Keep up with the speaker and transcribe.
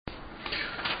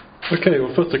Okay,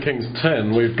 well, First Kings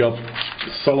 10, we've got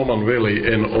Solomon really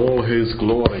in all his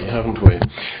glory, haven't we?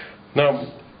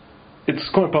 Now, it's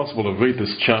quite possible to read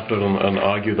this chapter and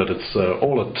argue that it's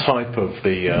all a type of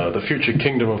the future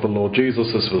kingdom of the Lord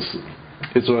Jesus. This was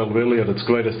Israel really at its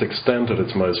greatest extent, at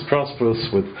its most prosperous,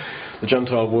 with the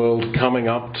Gentile world coming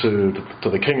up to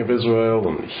the King of Israel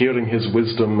and hearing his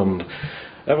wisdom, and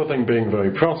everything being very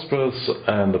prosperous,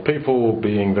 and the people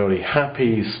being very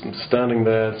happy, standing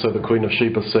there, so the Queen of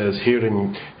Sheba says,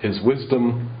 hearing his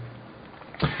wisdom,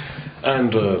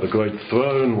 and the great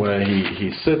throne where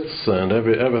he sits, and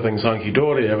everything's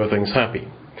hunky-dory, everything's happy.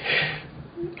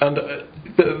 And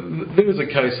there is a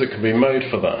case that can be made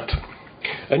for that.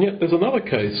 And yet there's another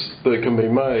case that can be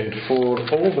made for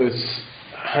all this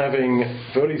having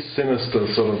very sinister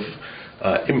sort of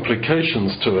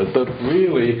implications to it, that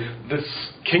really this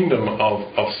kingdom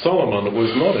of Solomon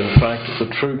was not in fact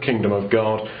the true kingdom of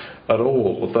God at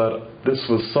all, that this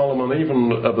was Solomon,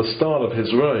 even at the start of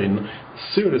his reign,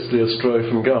 seriously astray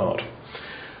from God.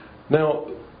 Now,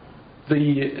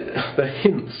 the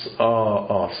hints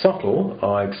are subtle,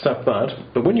 I accept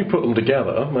that, but when you put them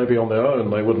together, maybe on their own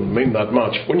they wouldn't mean that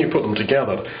much, when you put them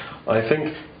together, I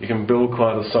think you can build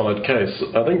quite a solid case.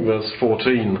 I think verse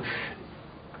 14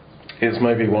 is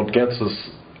maybe what gets us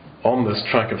on this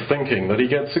track of thinking, that he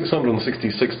gets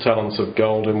 666 talents of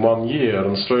gold in 1 year,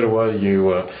 and straight away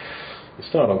you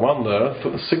start to wonder,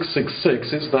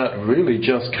 666, is that really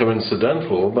just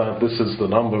coincidental that this is the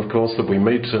number, of course, that we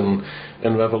meet in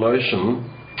Revelation,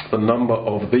 the number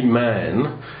of the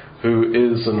man who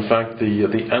is in fact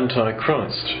the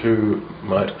Antichrist, who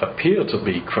might appear to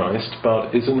be Christ,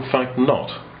 but is in fact not.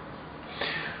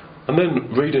 And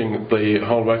then reading the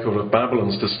whole record of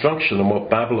Babylon's destruction and what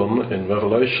Babylon in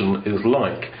Revelation is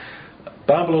like.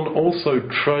 Babylon also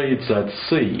trades at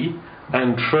sea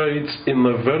and trades in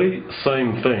the very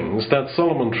same things that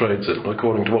Solomon trades in,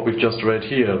 according to what we've just read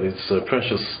here, these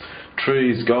precious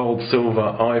trees, gold, silver,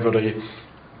 ivory,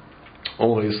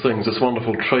 all these things, this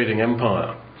wonderful trading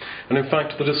empire. And in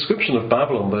fact, the description of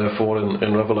Babylon, therefore,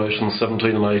 in Revelation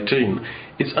 17 and 18,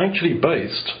 is actually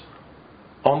based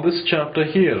on this chapter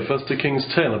here, 1 Kings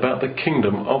 10, about the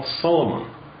kingdom of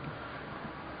Solomon.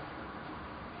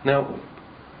 Now,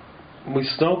 we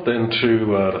start then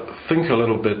to think a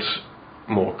little bit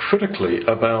more critically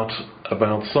about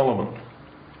Solomon.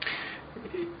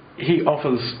 He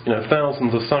offers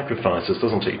thousands of sacrifices,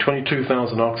 doesn't he?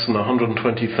 22,000 oxen,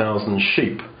 120,000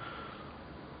 sheep.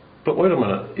 But wait a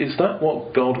minute, is that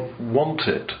what God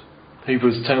wanted?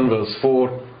 Hebrews 10 verse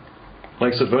 4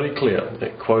 makes it very clear,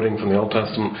 quoting from the Old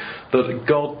Testament, that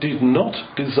God did not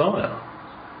desire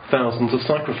thousands of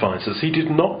sacrifices. He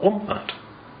did not want that.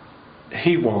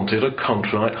 He wanted a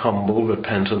contrite, humble,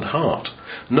 repentant heart,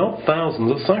 not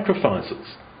thousands of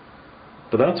sacrifices.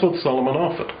 But that's what Solomon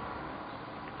offered.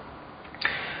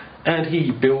 And he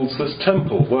builds this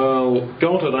temple. Well,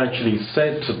 God had actually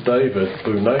said to David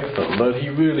through Nathan that he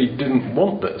really didn't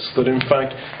want this, that in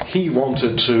fact he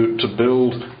wanted to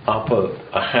build up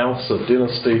a house, a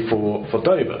dynasty for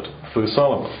David through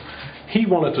Solomon. He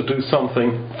wanted to do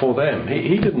something for them.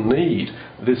 He didn't need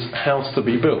this house to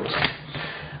be built.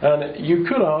 And you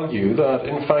could argue that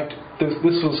in fact this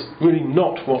was really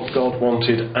not what God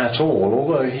wanted at all,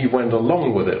 although he went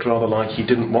along with it, rather like he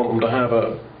didn't want them to have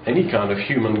any kind of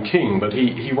human king, but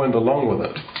he went along with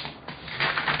it.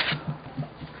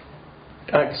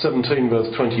 Acts 17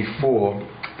 verse 24,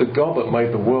 the God that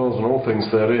made the world and all things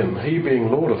therein, he being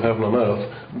Lord of heaven and earth,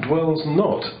 dwells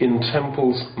not in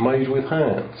temples made with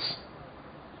hands.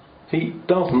 He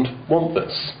doesn't want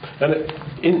this. And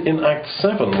in Acts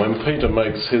 7, when Peter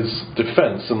makes his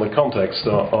defence in the context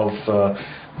of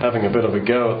having a bit of a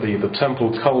go at the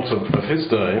temple cult of his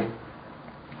day,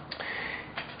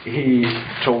 he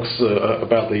talks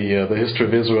about the history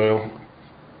of Israel,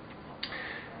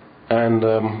 and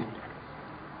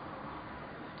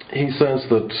he says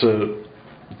that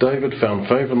David found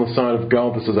favour in the sight of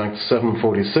God. This is Acts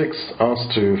 7:46,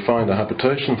 asked to find a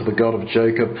habitation for the God of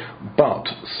Jacob, but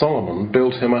Solomon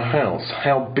built him a house.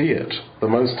 Howbeit, the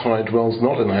Most High dwells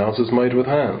not in houses made with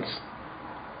hands.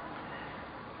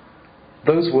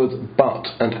 Those words, but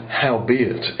and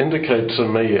howbeit, indicate to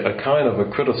me a kind of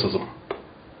a criticism.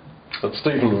 That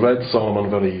Stephen read Solomon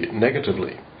very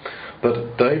negatively.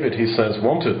 That David, he says,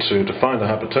 wanted to find a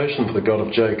habitation for the God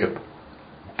of Jacob,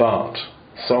 but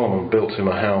Solomon built him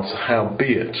a house.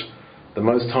 Howbeit, the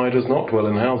Most High does not dwell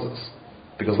in houses.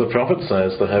 Because the prophet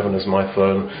says, the heaven is my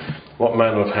throne, what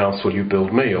manner of house will you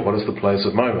build me, or what is the place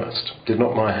of my rest? Did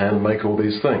not my hand make all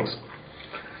these things?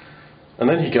 And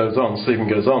then Stephen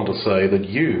goes on to say that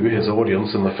you, his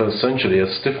audience in the first century,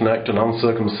 are stiff-necked and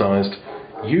uncircumcised,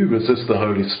 You resist the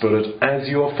Holy Spirit as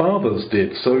your fathers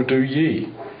did, so do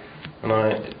ye.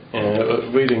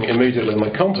 And reading immediately in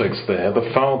the context there, the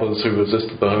fathers who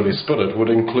resisted the Holy Spirit would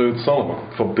include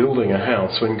Solomon for building a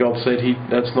house when God said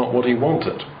that's not what he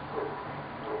wanted.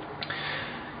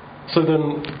 So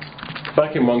then,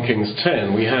 back in 1 Kings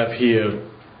 10, we have here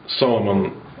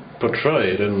Solomon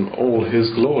portrayed in all his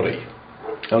glory.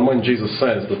 And when Jesus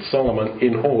says that Solomon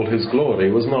in all his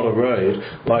glory was not arrayed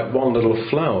like one little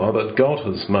flower that God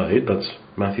has made, that's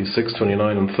Matthew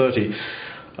 6:29 and 30,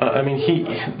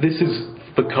 this is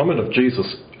the comment of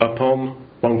Jesus upon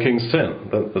 1 Kings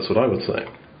 10. That's what I would say.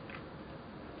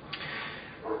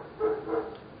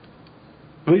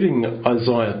 Reading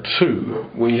Isaiah 2,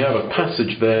 we have a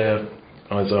passage there,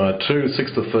 Isaiah 2,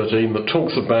 6-13, that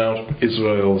talks about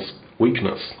Israel's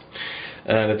weakness.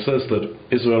 And it says that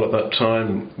Israel at that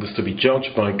time was to be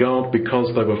judged by God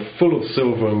because they were full of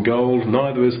silver and gold,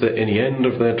 neither is there any end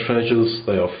of their treasures.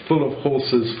 They are full of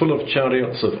horses, full of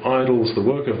chariots, of idols, the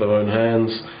work of their own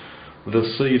hands,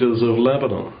 the cedars of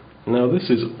Lebanon. Now this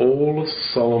is all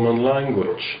Solomon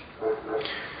language.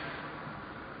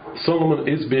 Solomon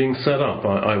is being set up,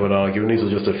 I would argue, and these are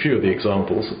just a few of the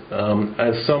examples,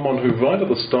 as someone who right at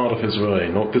the start of his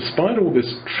reign, despite all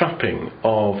this trapping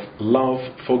of love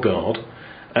for God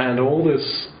and all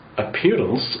this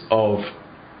appearance of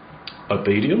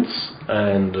obedience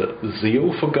and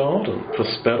zeal for God and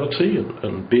prosperity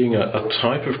and being a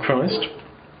type of Christ,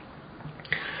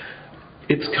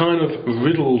 it's kind of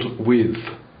riddled with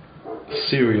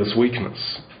serious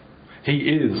weakness. He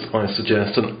is, I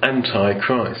suggest, an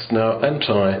anti-Christ. Now,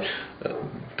 anti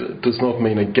does not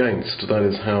mean against. That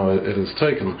is how it is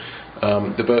taken.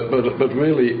 But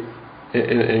really,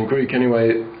 in Greek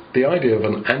anyway, the idea of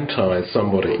an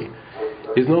anti-somebody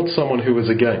is not someone who is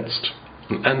against.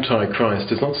 An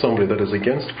anti-Christ is not somebody that is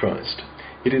against Christ.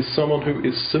 It is someone who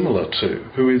is similar to,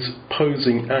 who is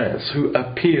posing as, who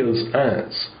appears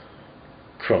as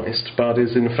Christ, but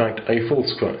is in fact a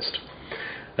false Christ.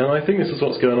 And I think this is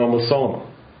what's going on with Solomon.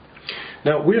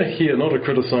 Now, we're here not to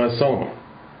criticize Solomon.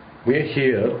 We're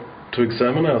here to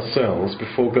examine ourselves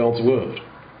before God's Word.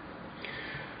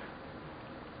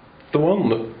 The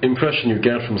one impression you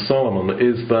get from Solomon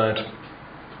is that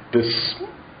this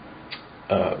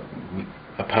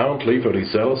apparently very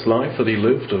zealous life that he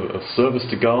lived, of service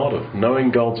to God, of knowing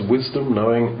God's wisdom,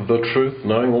 knowing the truth,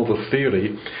 knowing all the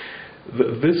theory,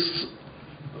 this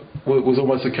was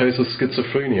almost a case of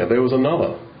schizophrenia. There was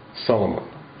another Solomon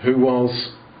who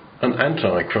was an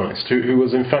antichrist, who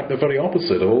was in fact the very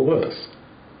opposite of all this.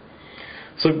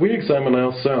 So we examine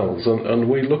ourselves and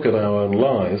we look at our own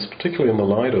lives, particularly in the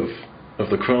light of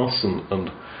the cross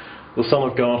and the Son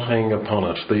of God hanging upon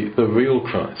it, the real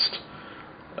Christ.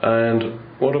 And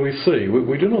what do we see?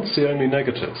 We do not see only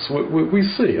negatives. We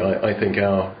see, I think,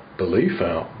 our belief,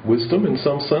 our wisdom in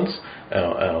some sense,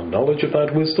 our knowledge of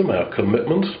that wisdom, our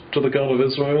commitment to the God of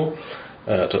Israel,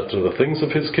 to the things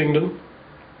of his kingdom.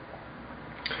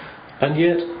 And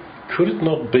yet, could it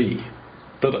not be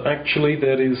that actually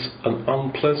there is an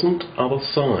unpleasant other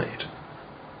side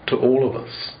to all of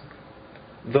us?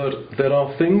 That there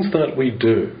are things that we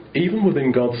do, even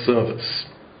within God's service,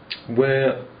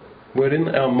 wherein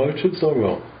our motives are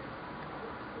wrong,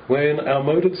 wherein our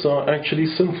motives are actually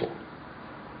sinful.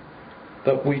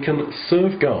 That we can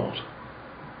serve God,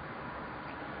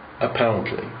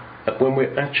 apparently, when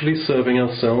we're actually serving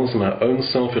ourselves and our own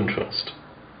self-interest.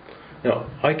 Now,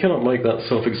 I cannot make that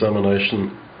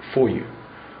self-examination for you.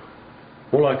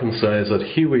 All I can say is that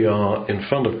here we are in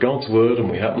front of God's Word, and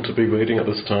we happen to be reading at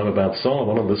this time about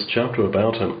Solomon and this chapter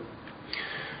about him.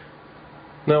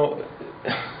 Now,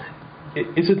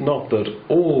 is it not that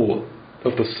all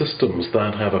of the systems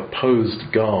that have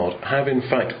opposed God have in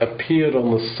fact appeared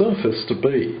on the surface to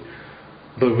be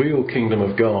the real kingdom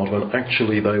of God when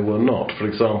actually they were not? For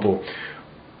example,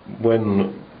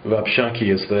 when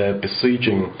Rabshakeh is there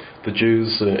besieging the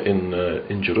Jews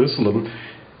in Jerusalem,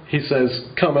 he says,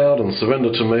 "Come out and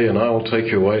surrender to me, and I will take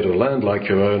you away to a land like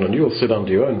your own, and you will sit under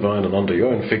your own vine and under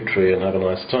your own fig tree and have a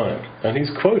nice time." And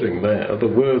he's quoting there the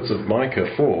words of Micah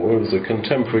 4, who was a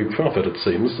contemporary prophet, it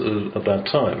seems, at that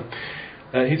time.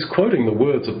 He's quoting the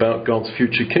words about God's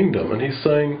future kingdom, and he's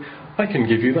saying, I can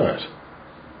give you that.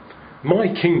 My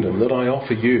kingdom that I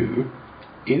offer you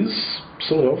is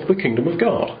sort of the kingdom of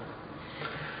God.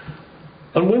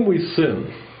 And when we sin,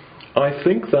 I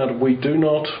think that we do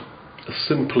not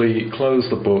simply close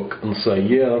the book and say,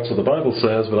 yeah, that's what the Bible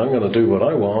says, but I'm going to do what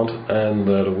I want, and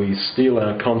that we steel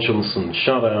our conscience and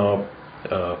shut our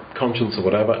conscience or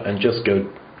whatever and just go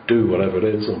do whatever it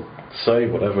is and say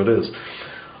whatever it is.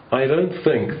 I don't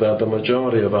think that the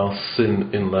majority of us sin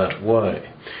in that way.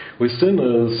 We sin in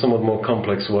a somewhat more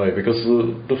complex way because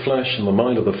the flesh and the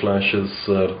mind of the flesh is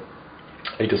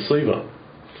a deceiver.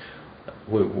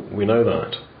 We know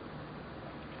that.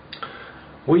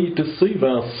 We deceive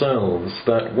ourselves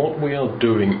that what we are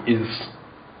doing is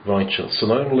righteous,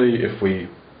 and only if we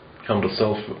come to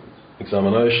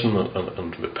self-examination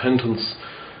and repentance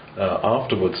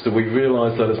afterwards do we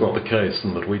realise that is not the case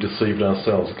and that we deceived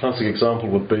ourselves. A classic example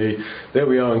would be, there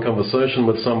we are in conversation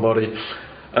with somebody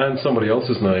and somebody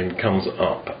else's name comes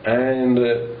up, and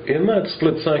in that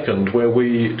split second where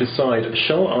we decide,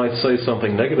 shall I say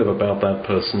something negative about that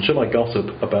person, shall I gossip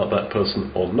about that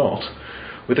person or not,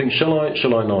 we think, shall I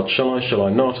not, shall I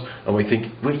not, and we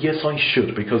think, well, yes, I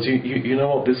should, because you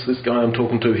know what, this guy I'm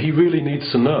talking to, he really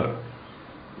needs to know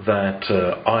that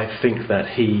I think that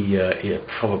he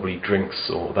probably drinks,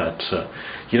 or that,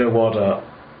 you know what,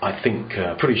 I think,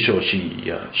 pretty sure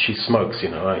she smokes, you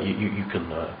know, you can,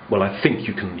 well, I think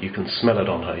you can smell it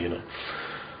on her, you know.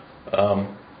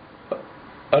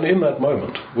 And in that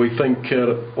moment, we think,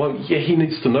 well, yeah, he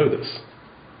needs to know this.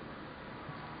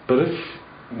 But if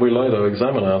we later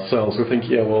examine ourselves, we think,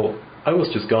 yeah, well, I was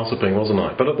just gossiping, wasn't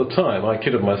I? But at the time, I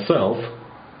kidded myself,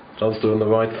 I was doing the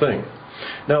right thing.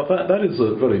 Now, that is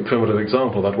a very primitive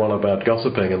example, that one about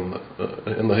gossiping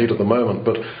in the heat of the moment,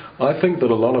 but I think that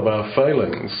a lot of our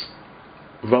failings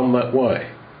run that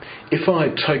way. If I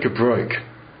take a break,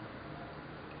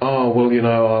 oh, well, you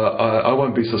know, I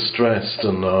won't be so stressed,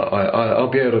 and I'll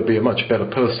be able to be a much better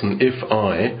person if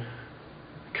I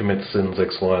commit sins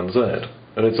X, Y, and Z.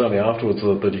 And it's only afterwards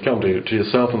that you come to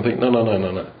yourself and think, no.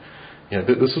 You know,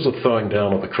 this was a throwing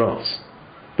down of the cross.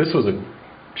 This was a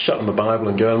shutting the Bible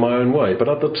and going my own way. But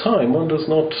at the time, one does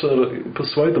not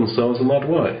persuade themselves in that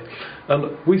way.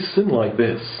 And we sin like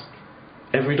this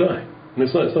every day. And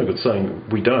it's no good saying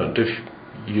we don't. If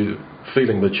you're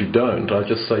feeling that you don't, I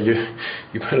just say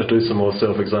you better do some more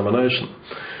self-examination.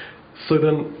 So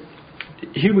then,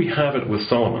 here we have it with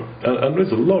Solomon. And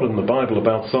there's a lot in the Bible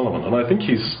about Solomon. And I think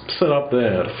he's set up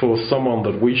there for someone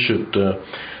that we should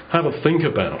have a think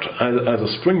about as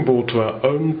a springboard to our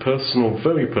own personal,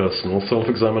 very personal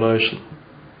self-examination.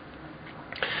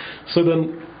 So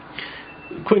then,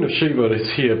 Queen of Sheba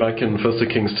is here back in 1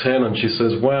 Kings 10, and she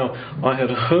says, wow, I had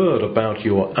heard about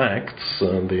your acts,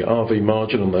 and the RV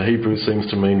margin in the Hebrew seems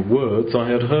to mean words. I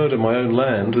had heard in my own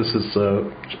land, this is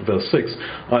verse 6,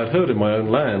 I had heard in my own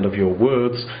land of your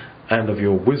words and of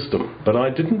your wisdom, but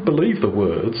I didn't believe the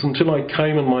words until I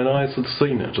came and mine eyes had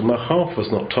seen it, and the half was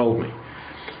not told me.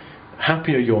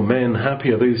 Happy are your men, happy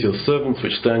are these your servants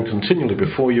which stand continually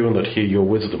before you and that hear your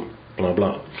wisdom. Blah,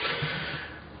 blah.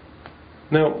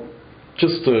 Now,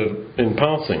 just in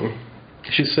passing,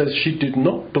 she says she did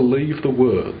not believe the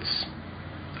words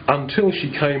until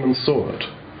she came and saw it.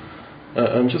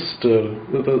 And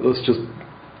that's just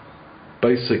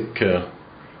basic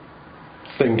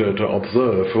thing to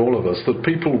observe for all of us, that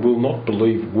people will not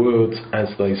believe words as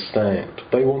they stand.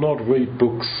 They will not read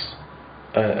books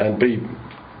and be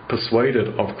persuaded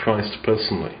of Christ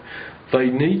personally. They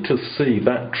need to see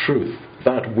that truth,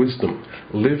 that wisdom,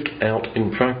 lived out in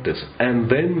practice, and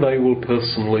then they will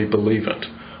personally believe it.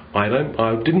 I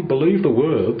didn't believe the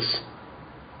words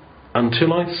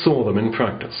until I saw them in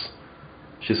practice,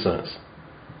 she says.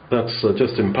 That's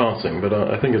just in passing, but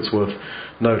I think it's worth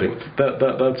noting.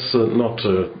 That's not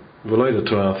related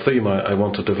to our theme I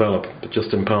want to develop, but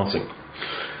just in passing.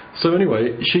 So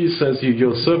anyway, she says,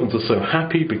 your servants are so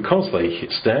happy because they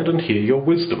stand and hear your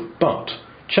wisdom. But,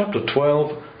 chapter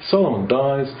 12, Solomon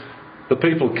dies, the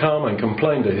people come and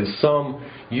complain to his son,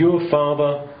 your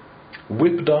father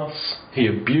whipped us, he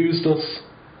abused us,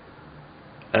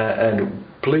 and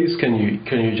please can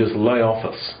you just lay off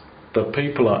us? The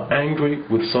people are angry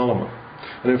with Solomon.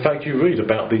 And in fact, you read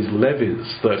about these levies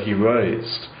that he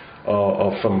raised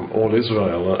from all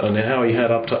Israel, and how he had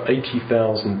up to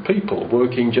 80,000 people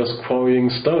working just quarrying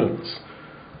stones.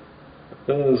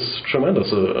 There's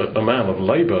tremendous amount of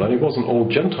labour, and it wasn't all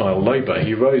Gentile labour.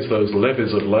 He raised those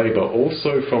levies of labour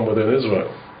also from within Israel.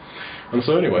 And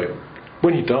so anyway,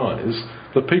 when he dies,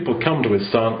 the people come to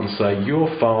his son and say,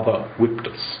 your father whipped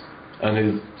us.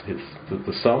 And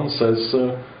the son says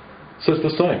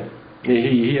the same.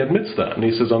 He admits that, and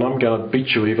he says, and I'm going to beat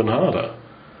you even harder.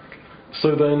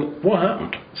 So then, what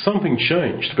happened? Something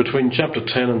changed between chapter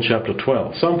 10 and chapter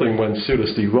 12. Something went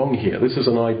seriously wrong here. This is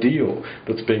an ideal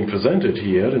that's being presented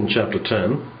here in chapter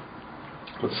 10,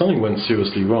 but something went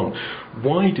seriously wrong.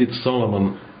 Why did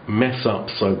Solomon mess up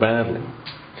so badly?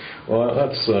 Well,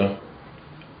 that's a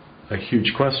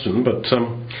huge question, but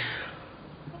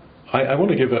I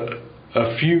want to give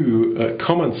a few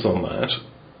comments on that.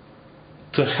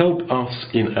 to help us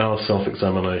in our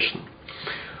self-examination.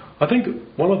 I think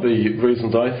one of the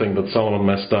reasons I think that Solomon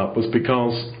messed up was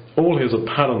because all his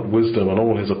apparent wisdom and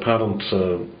all his apparent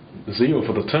zeal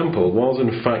for the temple was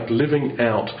in fact living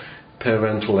out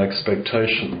parental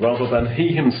expectation rather than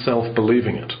he himself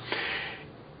believing it.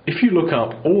 If you look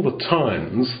up all the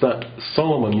times that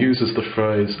Solomon uses the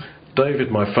phrase,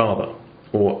 David my father,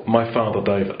 or my father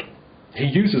David, he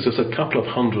uses this a couple of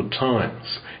hundred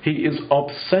times. He is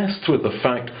obsessed with the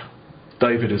fact,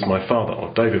 David is my father,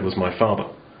 or David was my father.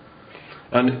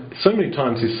 And so many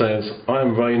times he says, I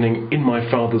am reigning in my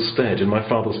father's stead, in my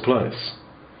father's place.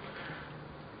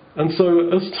 And so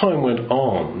as time went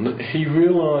on, he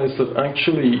realized that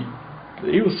actually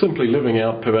he was simply living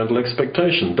out parental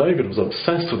expectation. David was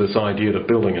obsessed with this idea of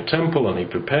building a temple, and he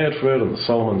prepared for it, and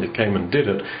Solomon came and did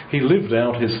it. He lived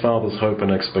out his father's hope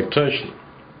and expectation.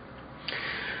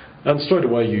 And straight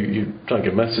away you take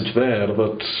a message there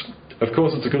that, of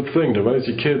course, it's a good thing to raise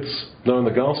your kids knowing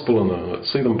the gospel and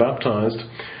see them baptized.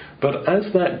 But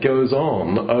as that goes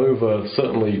on over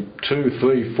certainly 2,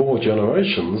 3, 4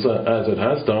 generations, as it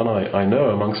has done, I know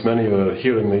amongst many who are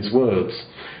hearing these words,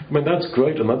 I mean, that's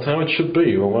great and that's how it should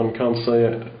be, or one can't say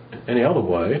it any other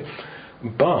way.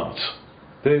 But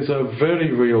there's a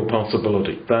very real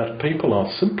possibility that people are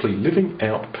simply living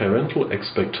out parental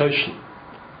expectation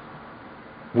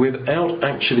without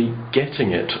actually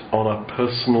getting it on a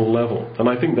personal level. And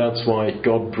I think that's why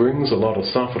God brings a lot of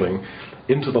suffering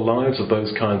into the lives of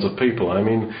those kinds of people. I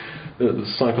mean,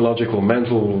 psychological,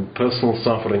 mental, personal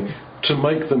suffering, to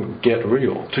make them get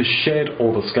real, to shed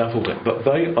all the scaffolding. But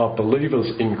they are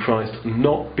believers in Christ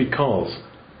not because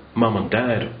mum and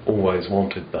dad always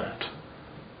wanted that,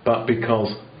 but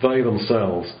because they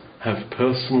themselves have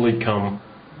personally come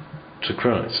to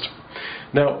Christ.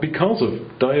 Now, because of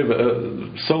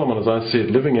Solomon, as I see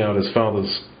it, living out his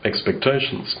father's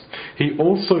expectations, he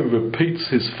also repeats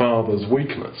his father's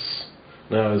weakness.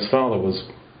 Now, his father was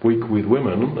weak with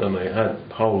women, and they had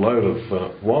a whole load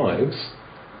of wives.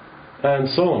 And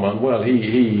Solomon, well,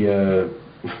 he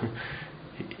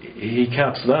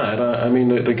caps that. I mean,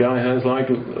 the guy has like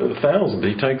 1,000.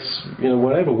 He takes,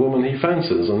 whatever woman he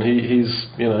fancies, and he's,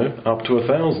 up to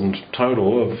 1,000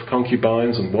 total of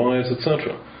concubines and wives,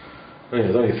 etc.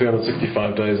 There's only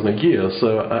 365 days in a year,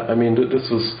 so I mean, this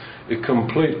was a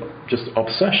complete just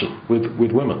obsession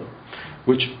with women,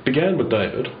 which began with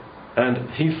David, and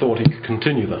he thought he could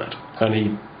continue that.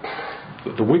 And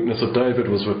the weakness of David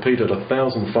was repeated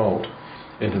 1,000-fold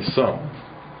in his son.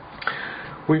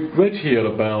 We've read here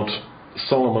about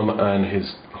Solomon and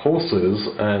his horses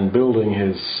and building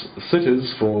his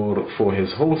cities for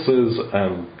his horses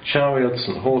and chariots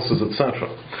and horses, etc.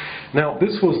 Now,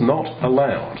 this was not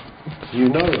allowed. You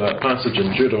know that passage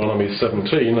in Deuteronomy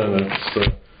 17, and it's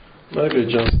maybe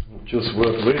just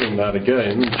worth reading that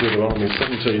again, Deuteronomy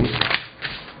 17,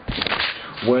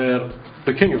 where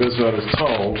the king of Israel is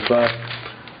told that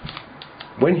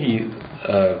when he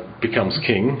becomes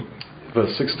king,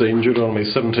 verse 16, Deuteronomy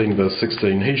 17, verse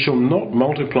 16, he shall not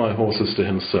multiply horses to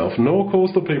himself, nor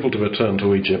cause the people to return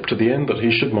to Egypt, to the end that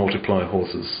he should multiply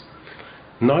horses.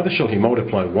 Neither shall he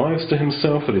multiply wives to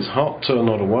himself, that his heart turn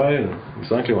not away, and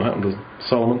exactly what happened to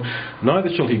Solomon. Neither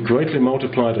shall he greatly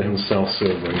multiply to himself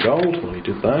silver and gold, well, he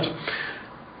did that.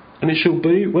 And it shall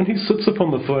be, when he sits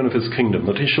upon the throne of his kingdom,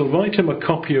 that he shall write him a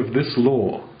copy of this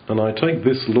law. And I take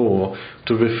this law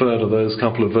to refer to those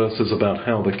couple of verses about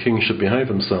how the king should behave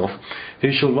himself.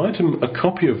 He shall write him a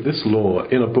copy of this law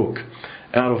in a book,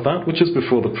 out of that which is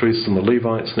before the priests and the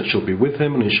Levites, and it shall be with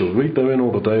him, and he shall read therein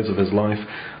all the days of his life,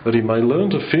 that he may learn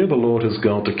to fear the Lord his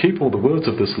God, to keep all the words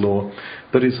of this law,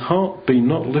 that his heart be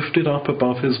not lifted up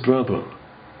above his brethren.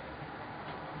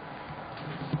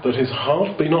 That his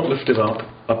heart be not lifted up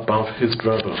above his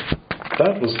brethren.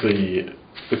 That was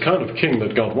the kind of king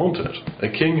that God wanted. A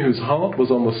king whose heart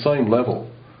was on the same level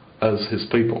as his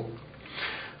people.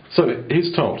 So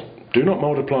he's told, do not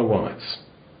multiply wives.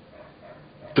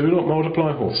 Do not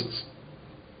multiply horses.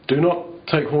 Do not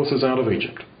take horses out of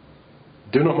Egypt.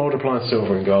 Do not multiply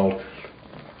silver and gold.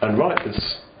 And write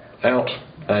this out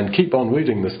and keep on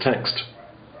reading this text.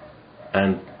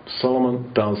 And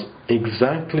Solomon does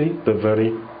exactly the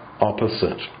very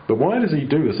opposite. But why does he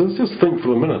do this? Let's just think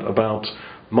for a minute about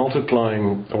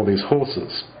multiplying all these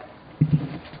horses.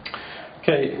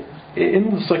 Okay, in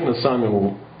the 2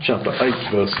 Samuel chapter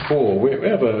 8 verse 4, we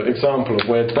have an example of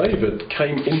where David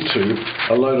came into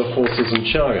a load of horses and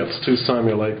chariots. 2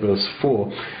 Samuel 8 verse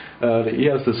 4. He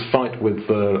has this fight with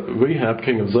Rehab,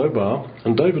 king of Zobar,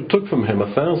 and David took from him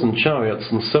 1,000 chariots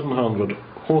and 700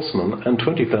 horsemen and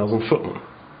 20,000 footmen.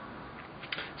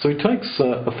 So he takes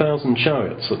 1,000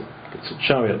 chariots, it's a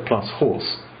chariot plus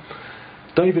horse,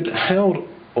 David held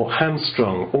or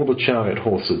hamstrung all the chariot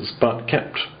horses, but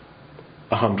kept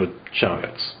 100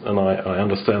 chariots. And I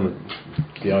understand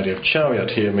that the idea of chariot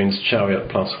here means chariot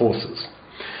plus horses.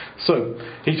 So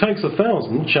he takes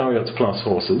 1,000 chariots plus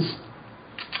horses,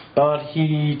 but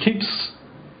he keeps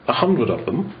 100 of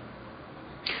them,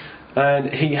 and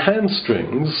he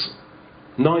hamstrings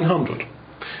 900.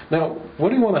 Now, what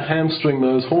do you want to hamstring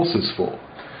those horses for?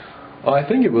 I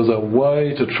think it was a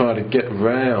way to try to get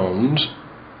round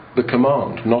the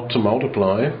command not to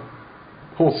multiply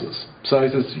horses. So he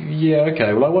says, yeah,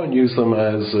 okay, well I won't use them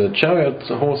as chariot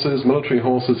horses, military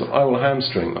horses, I will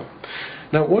hamstring them.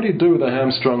 Now, what do you do with a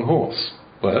hamstrung horse?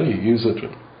 Well, you use it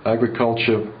in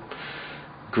agriculture,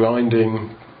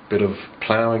 grinding, bit of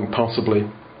ploughing possibly,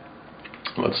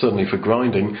 well, certainly for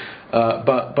grinding,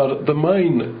 but the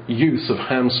main use of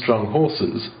hamstrung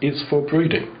horses is for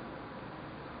breeding.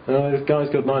 This guy's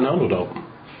got 900 of them,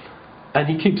 and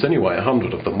he keeps anyway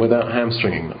 100 of them without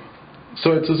hamstringing them.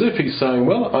 So it's as if he's saying,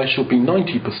 well, I shall be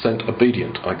 90%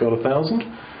 obedient. I got 1,000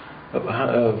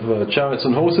 of chariots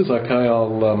and horses, okay,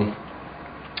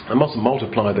 I mustn't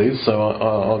multiply these, so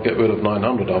I'll get rid of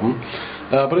 900 of them.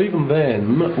 But even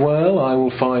then, well, I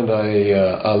will find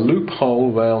a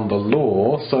loophole around the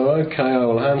law, so okay, I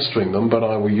will hamstring them, but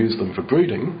I will use them for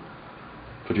breeding,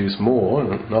 produce more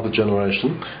in another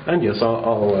generation, and yes,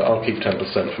 I'll keep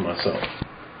 10% for myself.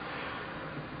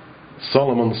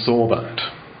 Solomon saw that.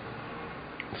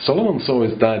 Solomon saw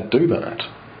his dad do that,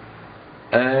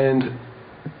 and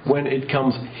when it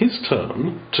comes his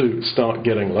turn to start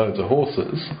getting loads of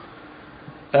horses,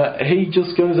 he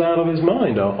just goes out of his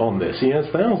mind on this. He has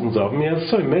thousands of them. He has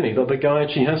so many that the guy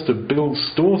actually has to build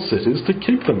store cities to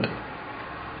keep them in.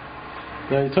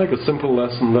 Now, you take a simple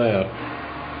lesson there.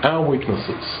 Our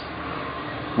weaknesses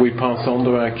we pass on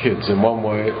to our kids in one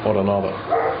way or another.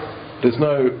 There's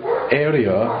no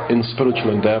area in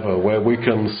spiritual endeavour where we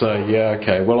can say, yeah,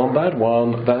 okay, well on that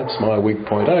one, that's my weak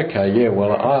point. Okay, yeah,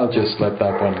 well I'll just let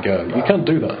that one go. You can't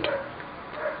do that.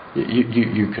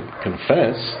 You can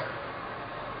confess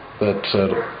that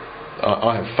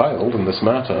I have failed in this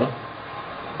matter,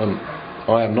 and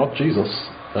I am not Jesus,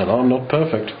 and I'm not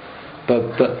perfect.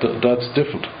 That's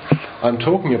different. I'm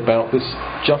talking about this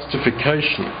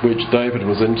justification which David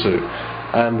was into,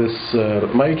 and this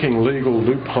making legal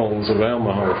loopholes around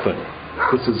the whole thing.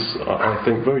 This is, I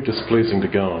think, very displeasing to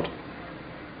God.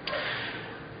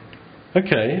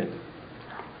 Okay.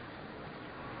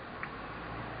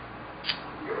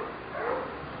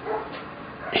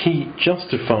 He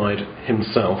justified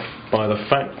himself by the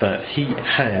fact that he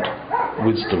had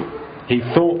wisdom. He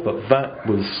thought that that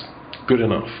was good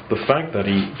enough. The fact that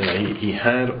he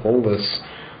had all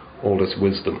this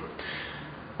wisdom.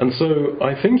 And so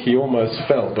I think he almost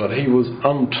felt that he was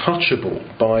untouchable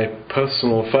by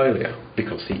personal failure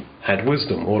because he had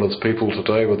wisdom. Or as people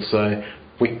today would say,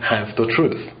 we have the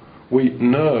truth. We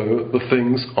know the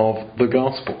things of the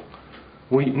gospel.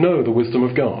 We know the wisdom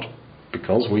of God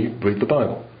because we read the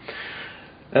Bible.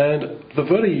 And the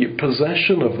very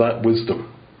possession of that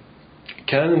wisdom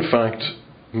can in fact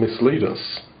mislead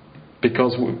us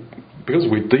because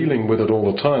we're dealing with it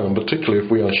all the time, and particularly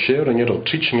if we are sharing it or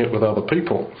teaching it with other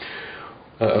people,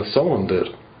 as Solomon did,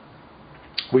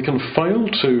 we can fail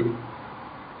to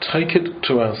take it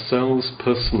to ourselves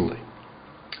personally.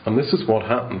 And this is what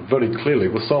happened very clearly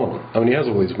with Solomon. I mean, he has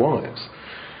all these wives,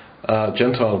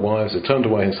 Gentile wives who turned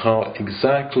away his heart,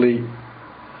 exactly,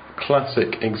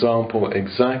 classic example,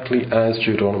 exactly as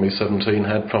Deuteronomy 17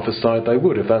 had prophesied they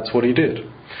would, if that's what he did.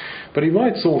 But he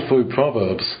writes all through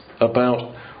Proverbs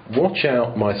about, watch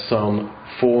out, my son,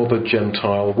 for the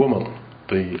Gentile woman.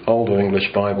 The older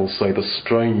English Bibles say the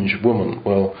strange woman.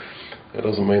 Well, it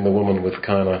doesn't mean the woman with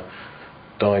kind of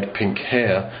dyed pink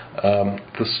hair.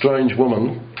 The strange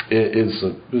woman is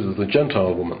the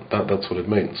Gentile woman. That's what it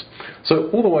means. So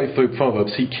all the way through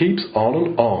Proverbs, he keeps on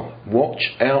and on. Watch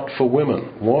out for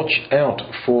women. Watch out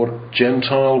for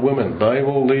Gentile women. They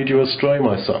will lead you astray,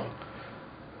 my son.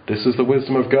 This is the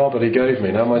wisdom of God that he gave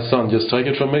me. Now, my son, just take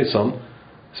it from me, son.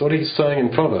 That's what he's saying in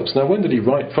Proverbs. Now, when did he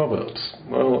write Proverbs?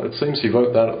 Well, it seems he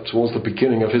wrote that towards the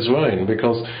beginning of his reign,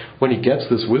 because when he gets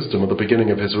this wisdom at the beginning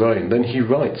of his reign, then he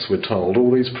writes, we're told,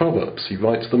 all these Proverbs. He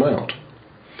writes them out.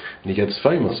 And he gets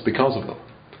famous because of them.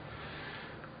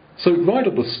 So right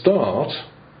at the start,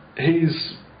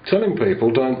 he's telling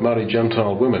people don't marry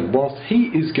Gentile women, whilst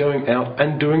he is going out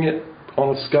and doing it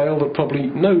on a scale that probably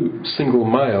no single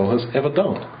male has ever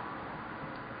done.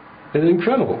 It's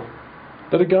incredible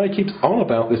that a guy keeps on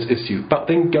about this issue, but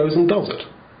then goes and does it.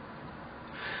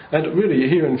 And really,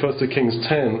 here in 1 Kings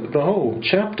 10, the whole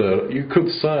chapter, you could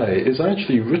say, is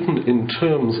actually written in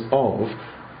terms of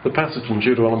the passage in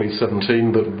Deuteronomy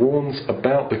 17 that warns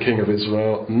about the king of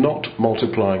Israel not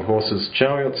multiplying horses,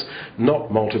 chariots,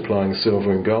 not multiplying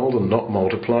silver and gold, and not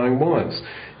multiplying wives.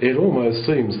 It almost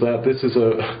seems that this is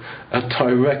a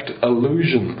direct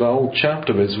allusion. The whole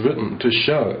chapter is written to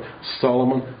show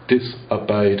Solomon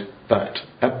disobeyed that,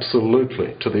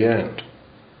 absolutely, to the end.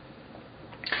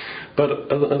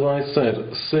 But as I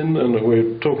said, sin, and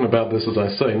we're talking about this, as I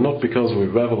say, not because we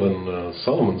revel in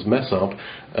Solomon's mess up,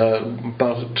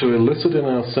 but to elicit in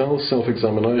ourselves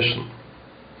self-examination.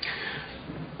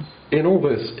 In all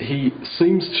this, he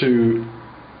seems to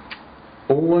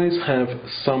always have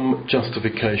some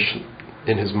justification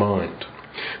in his mind.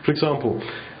 For example,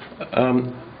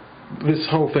 this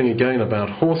whole thing again about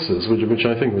horses, which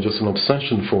I think was just an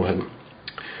obsession for him.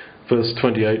 Verse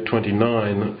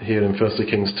 28-29 here in 1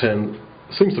 Kings 10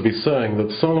 seems to be saying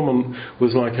that Solomon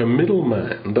was like a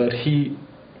middleman, that he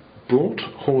brought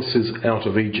horses out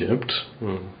of Egypt.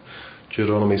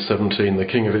 Deuteronomy 17, the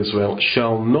king of Israel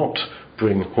shall not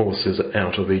bring horses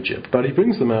out of Egypt. But he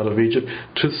brings them out of Egypt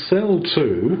to sell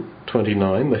to,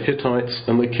 29, the Hittites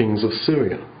and the kings of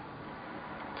Syria.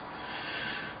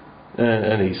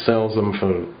 And he sells them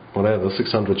for, whatever,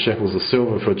 600 shekels of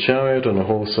silver for a chariot and a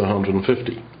horse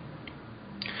 150.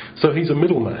 So he's a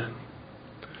middleman.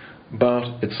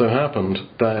 But it so happened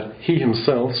that he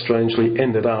himself strangely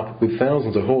ended up with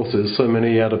thousands of horses, so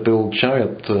many he had to build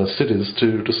chariot cities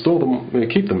to store them,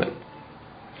 keep them in.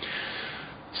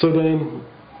 So then,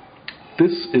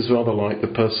 this is rather like the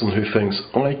person who thinks,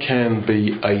 I can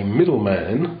be a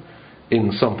middleman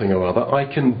in something or other,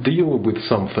 I can deal with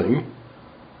something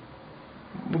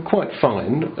quite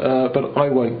fine, but I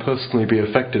won't personally be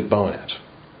affected by it.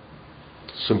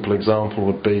 Simple example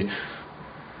would be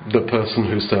the person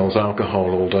who sells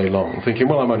alcohol all day long, thinking,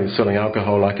 well, I'm only selling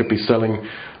alcohol, I could be selling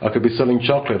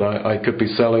chocolate, I could be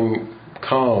selling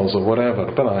cars or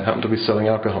whatever, but I happen to be selling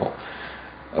alcohol.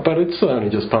 But it's only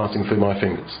just passing through my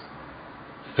fingers.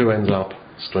 Who ends up,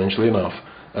 strangely enough,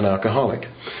 an alcoholic.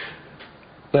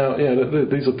 Now,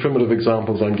 these are primitive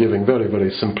examples I'm giving, very, very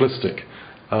simplistic.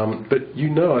 But you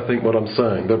know, I think, what I'm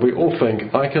saying, that we all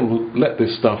think, I can let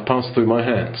this stuff pass through my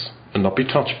hands and not be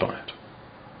touched by it.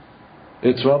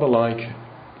 It's rather like,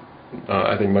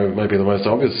 I think maybe the most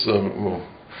obvious,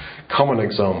 common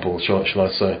example, shall I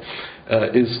say,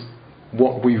 is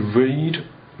what we read,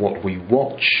 what we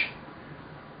watch,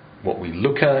 what we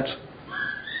look at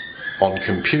on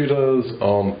computers,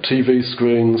 on TV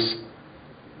screens,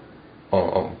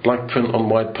 on black print, on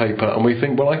white paper, and we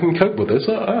think, well, I can cope with this.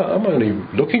 I'm only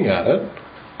looking at it.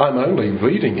 I'm only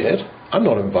reading it. I'm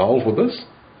not involved with this.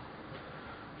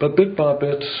 But bit by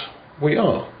bit, we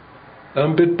are.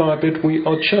 And bit by bit, we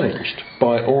are changed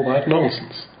by all that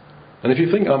nonsense. And if you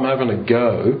think I'm having a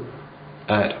go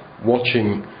at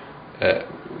watching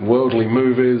worldly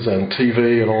movies and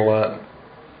TV and all that,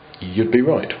 you'd be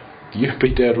right. You'd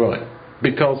be dead right.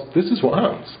 Because this is what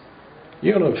happens.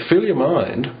 You're going to fill your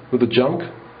mind with the junk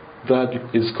that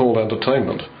is called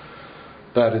entertainment,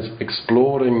 that is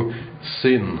exploring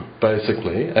sin,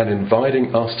 basically, and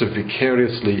inviting us to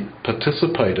vicariously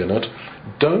participate in it.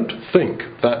 Don't think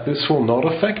that this will not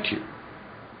affect you.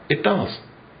 It does.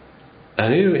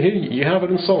 And here you have it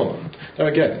in Solomon. Now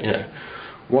again,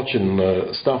 watching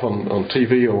stuff on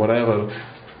TV or whatever,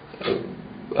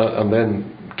 and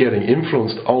then getting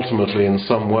influenced ultimately in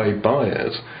some way by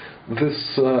it,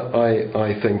 this,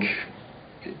 I think,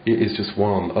 is just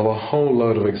one of a whole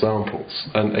load of examples.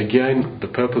 And again, the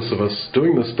purpose of us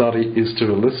doing this study is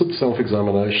to elicit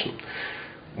self-examination.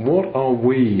 What are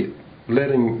we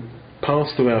letting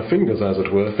pass through our fingers, as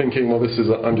it were, thinking, well,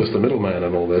 I'm just a middleman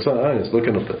in all this, I'm just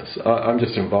looking at this, I'm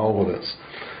just involved with this,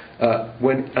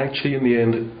 when actually in the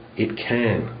end it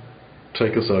can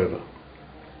take us over.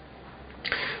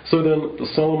 So then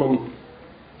Solomon,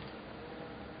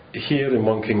 here in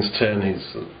 1 Kings 10,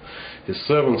 his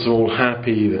servants are all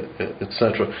happy,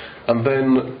 etc. And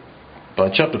then by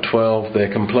chapter 12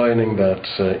 they're complaining that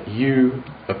you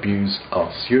abused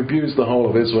us. You abused the whole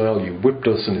of Israel, you whipped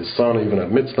us, and his son even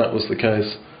admits that was the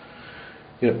case.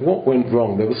 What went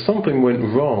wrong? There was something went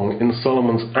wrong in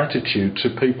Solomon's attitude to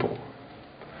people.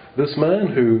 This man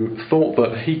who thought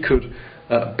that he could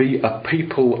be a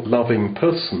people-loving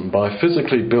person by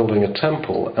physically building a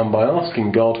temple and by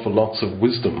asking God for lots of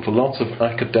wisdom, for lots of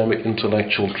academic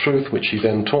intellectual truth, which he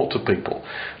then taught to people.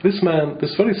 This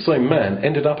very same man,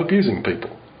 ended up abusing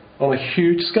people on a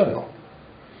huge scale.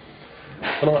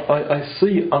 And I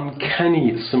see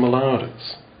uncanny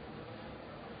similarities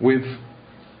with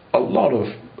a lot of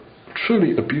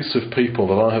truly abusive people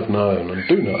that I have known and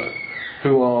do know,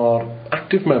 who are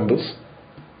active members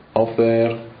of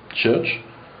their church,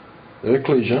 their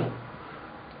ecclesia,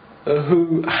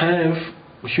 who have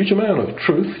a huge amount of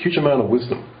truth, huge amount of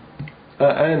wisdom,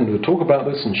 and talk about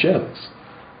this and share this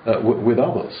with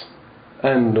others,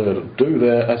 and do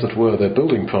their, as it were, their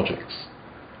building projects,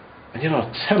 and yet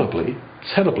are terribly,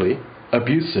 terribly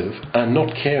abusive and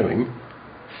not caring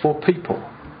for people.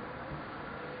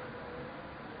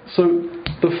 So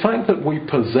the fact that we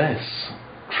possess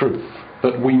truth,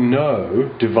 that we know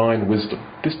divine wisdom,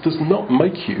 this does not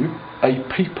make you a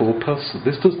people person.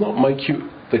 This does not make you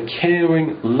the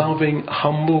caring, loving,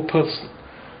 humble person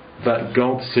that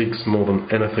God seeks more than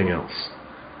anything else.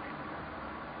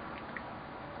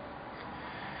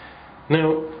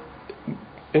 Now,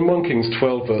 in 1 Kings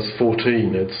 12 verse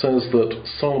 14 it says that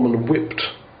Solomon whipped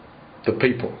the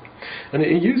people. And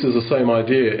he uses the same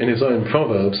idea in his own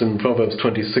Proverbs, in Proverbs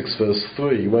 26 verse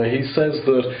 3, where he says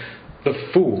that the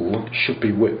fool should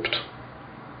be whipped.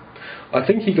 I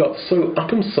think he got so up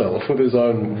himself with his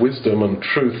own wisdom and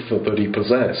truth that he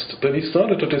possessed that he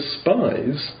started to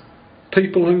despise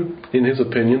people who, in his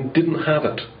opinion, didn't have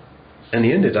it. And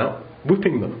he ended up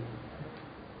whipping them.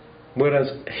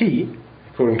 Whereas he,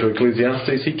 according to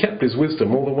Ecclesiastes, he kept his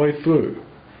wisdom all the way through.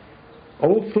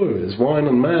 All through his wine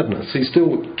and madness, he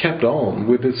still kept on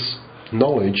with this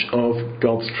knowledge of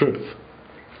God's truth.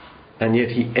 And yet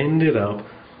he ended up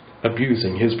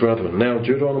abusing his brethren. Now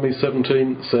Deuteronomy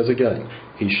 17 says again,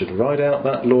 he should write out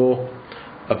that law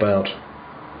about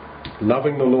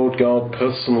loving the Lord God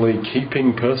personally,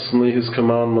 keeping personally his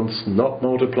commandments, not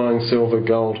multiplying silver,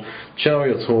 gold,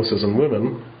 chariots, horses and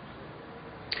women,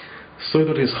 so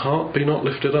that his heart be not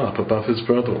lifted up above his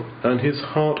brethren. And his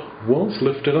heart was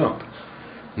lifted up.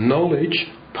 Knowledge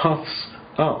puffs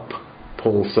up,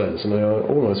 Paul says. And I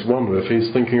almost wonder if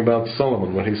he's thinking about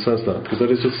Solomon when he says that, because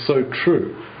that is just so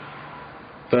true.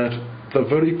 That the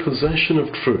very possession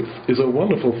of truth is a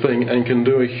wonderful thing and can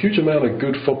do a huge amount of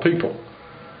good for people.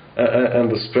 And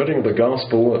the spreading of the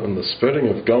gospel and the spreading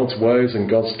of God's ways and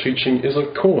God's teaching is,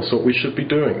 of course, what we should be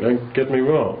doing. Don't get me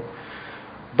wrong.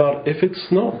 But if it's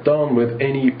not done with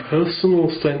any personal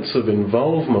sense of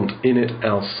involvement in it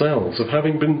ourselves, of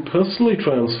having been personally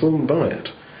transformed by it,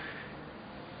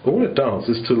 all it does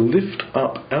is to lift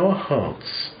up our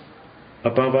hearts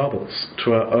above others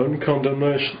to our own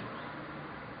condemnation.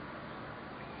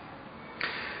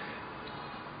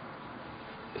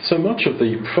 So much of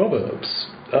the Proverbs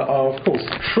are, of course,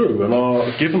 true and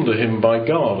are given to him by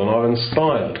God and are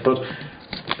inspired. But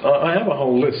I have a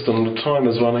whole list, and the time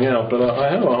is running out, but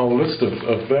I have a whole list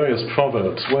of various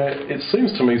Proverbs where it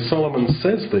seems to me Solomon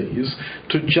says these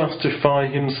to justify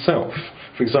himself.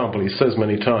 For example, he says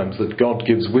many times that God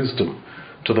gives wisdom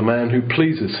to the man who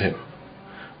pleases him.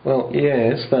 Well,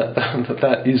 yes,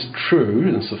 that is true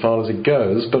insofar as it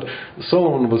goes, but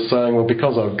Solomon was saying, well,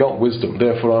 because I've got wisdom,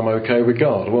 therefore I'm okay with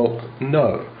God. Well,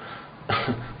 no.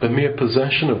 The mere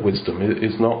possession of wisdom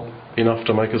is not enough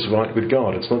to make us right with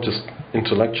God. It's not just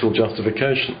intellectual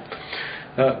justification.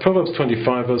 Proverbs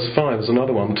 25 verse 5 is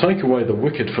another one. Take away the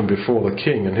wicked from before the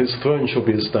king, and his throne shall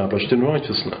be established in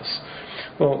righteousness.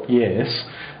 Well, yes,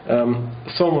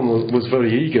 Solomon was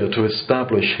very eager to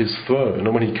establish his throne,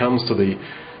 and when he comes to the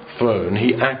throne,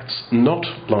 he acts not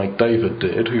like David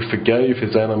did, who forgave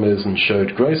his enemies and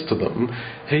showed grace to them.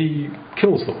 He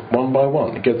kills them one by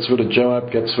one. He gets rid of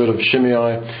Joab, gets rid of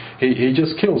Shimei. He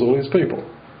just kills all his people.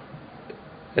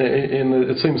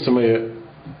 It seems to me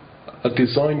a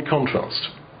designed contrast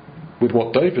with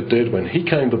what David did when he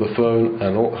came to the throne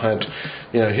and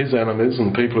had his enemies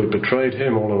and people who betrayed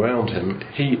him all around him.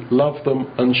 He loved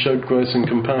them and showed grace and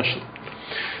compassion.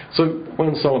 So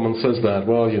when Solomon says that,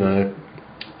 well,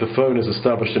 the throne is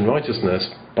established in righteousness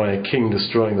by a king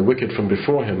destroying the wicked from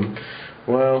before him,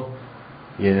 well,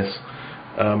 yes.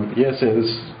 Yes, it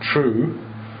is true,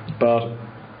 but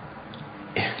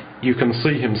you can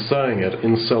see him saying it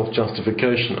in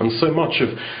self-justification. And so much of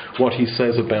what he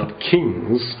says about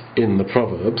kings in the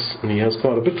Proverbs, and he has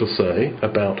quite a bit to say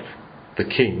about the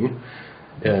king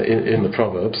in the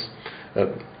Proverbs, that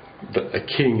a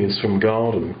king is from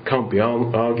God and can't be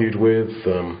argued with.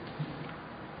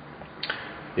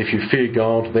 If you fear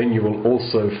God, then you will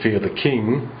also fear the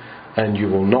king, and you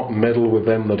will not meddle with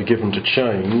them that are given to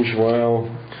change.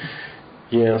 Well,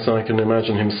 yes, I can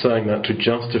imagine him saying that to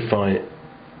justify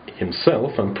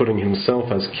himself and putting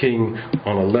himself as king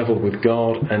on a level with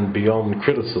God and beyond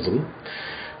criticism.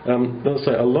 Let's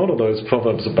say a lot of those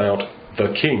proverbs about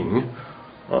the king,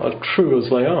 true as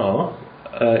they are,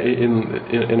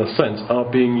 in a sense,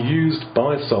 are being used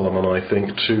by Solomon, I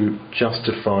think, to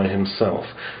justify himself.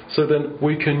 So then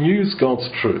we can use God's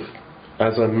truth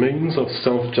as a means of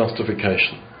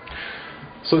self-justification.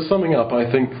 So summing up, I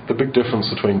think the big difference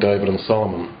between David and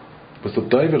Solomon was that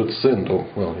David had sinned,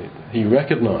 he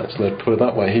recognized, let's put it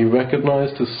that way, he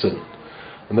recognized his sin.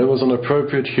 And there was an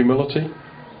appropriate humility,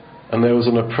 and there was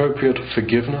an appropriate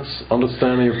forgiveness,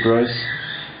 understanding of grace,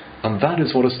 and that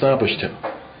is what established him.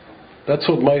 That's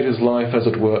what made his life, as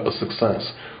it were, a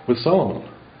success. With Solomon,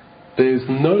 there's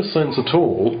no sense at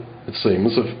all, it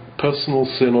seems, of personal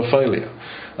sin or failure.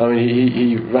 I mean,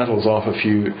 he rattles off a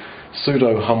few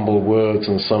pseudo-humble words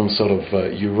in some sort of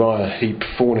Uriah Heep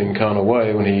fawning kind of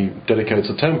way when he dedicates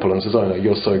a temple and says, oh no,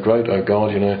 you're so great, oh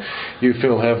God, you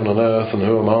fill heaven and earth and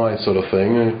who am I, sort of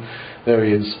thing. And there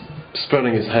he is,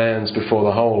 spreading his hands before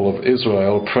the whole of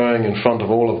Israel, praying in front of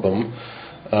all of them,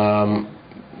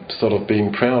 sort of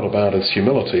being proud about his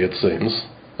humility, it seems.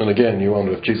 And again, you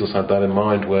wonder if Jesus had that in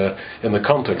mind, where in the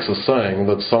context of saying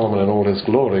that Solomon in all his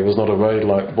glory was not arrayed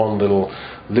like one little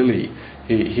lily.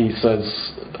 He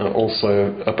says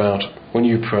also about when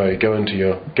you pray, go into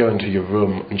your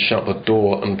room and shut the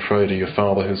door and pray to your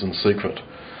Father who's in secret.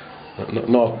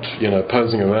 Not,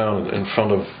 posing around in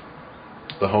front of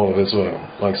the whole of Israel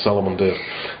like Solomon did.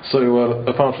 So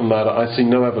apart from that, I see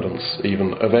no evidence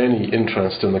even of any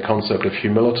interest in the concept of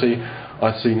humility.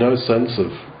 I see no sense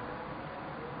of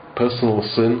personal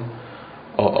sin,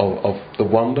 of the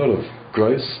wonder of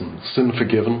grace and sin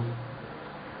forgiven.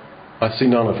 I see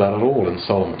none of that at all in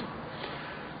Solomon.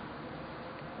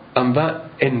 And that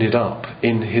ended up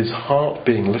in his heart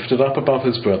being lifted up above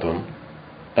his brethren,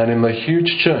 and in the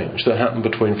huge change that happened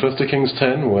between 1 Kings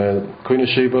 10, where Queen of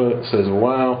Sheba says,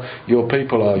 wow, your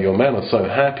men are so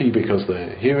happy because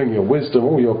they're hearing your wisdom,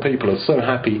 all your people are so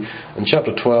happy, and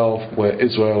chapter 12, where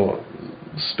Israel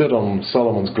spit on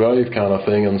Solomon's grave kind of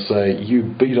thing and say,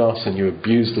 you beat us and you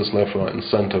abused us left, right and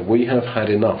centre, we have had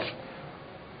enough.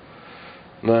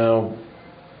 Now,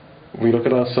 we look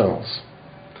at ourselves,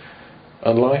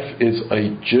 and life is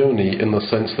a journey in the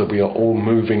sense that we are all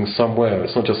moving somewhere.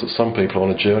 It's not just that some people are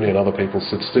on a journey and other people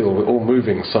sit still. We're all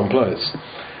moving someplace.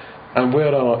 And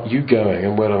where are you going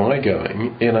and where am I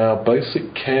going in our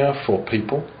basic care for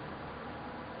people?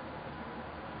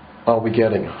 Are we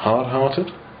getting hard-hearted?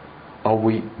 Are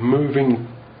we moving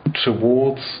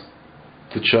towards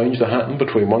the change that happened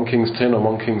between 1 Kings 10 and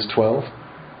 1 Kings 12,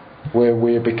 where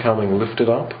we're becoming lifted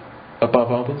up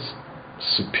above others,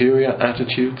 superior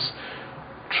attitudes,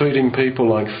 treating people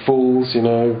like fools?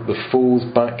 The fool's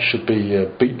back should be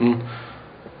beaten,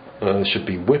 should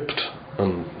be whipped,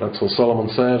 and that's what Solomon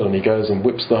said, and he goes and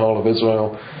whips the whole of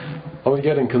Israel. Are we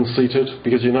getting conceited?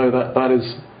 Because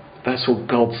that's what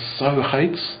God so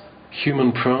hates.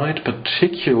 Human pride,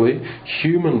 particularly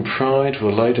human pride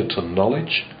related to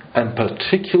knowledge, and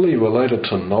particularly related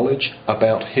to knowledge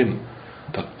about Him.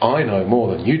 That I know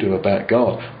more than you do about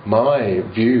God. My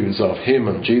views of Him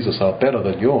and Jesus are better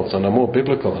than yours and are more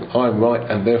biblical, and I'm right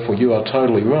and therefore you are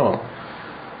totally wrong.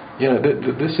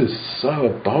 This is so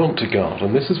abhorrent to God,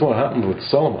 and this is what happened with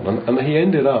Solomon, and he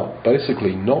ended up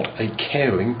basically not a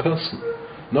caring person,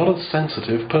 not a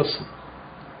sensitive person.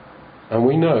 And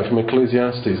we know from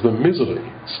Ecclesiastes the misery,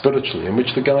 spiritually, in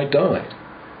which the guy died.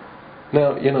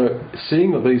 Now,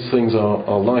 seeing that these things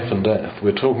are life and death,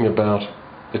 we're talking about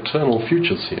eternal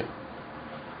futures here.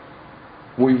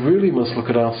 We really must look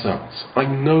at ourselves. I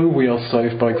know we are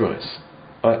saved by grace.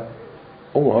 I'm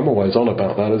always on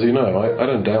about that, as you know. I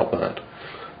don't doubt that.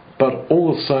 But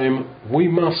all the same, we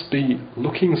must be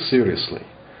looking seriously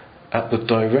at the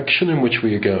direction in which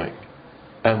we are going.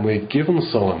 And we're given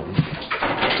Solomon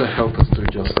to help us do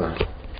just that.